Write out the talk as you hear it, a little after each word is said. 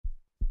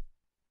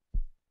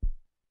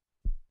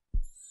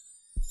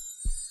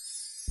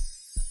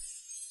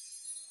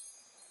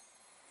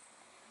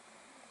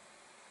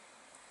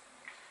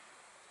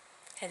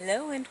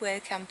Hello and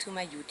welcome to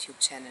my YouTube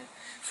channel.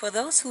 For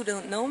those who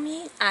don't know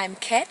me, I'm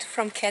Kat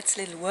from Kat's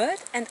Little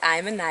World and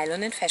I'm a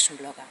nylon and fashion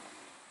blogger.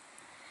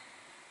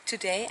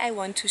 Today I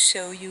want to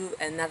show you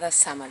another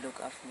summer look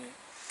of me.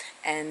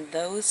 And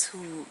those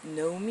who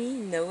know me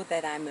know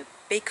that I'm a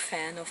big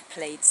fan of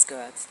plaid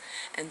skirts.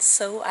 And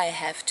so I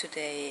have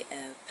today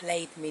a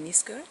plaid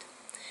miniskirt,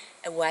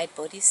 a white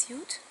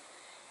bodysuit,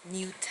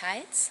 new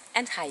tights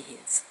and high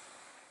heels.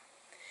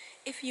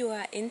 If you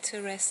are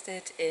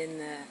interested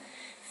in a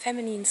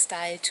feminine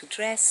style to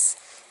dress,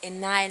 in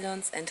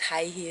nylons and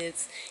high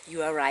heels,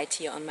 you are right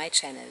here on my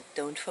channel.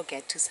 Don't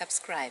forget to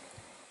subscribe.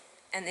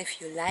 And if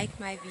you like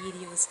my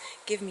videos,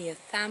 give me a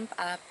thumb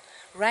up,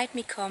 write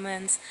me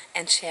comments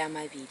and share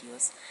my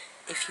videos.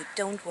 If you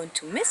don't want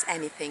to miss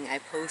anything I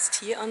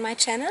post here on my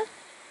channel,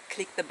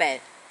 click the bell,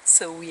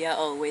 so we are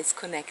always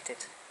connected.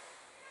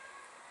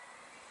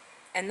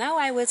 And now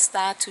I will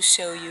start to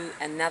show you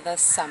another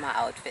summer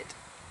outfit.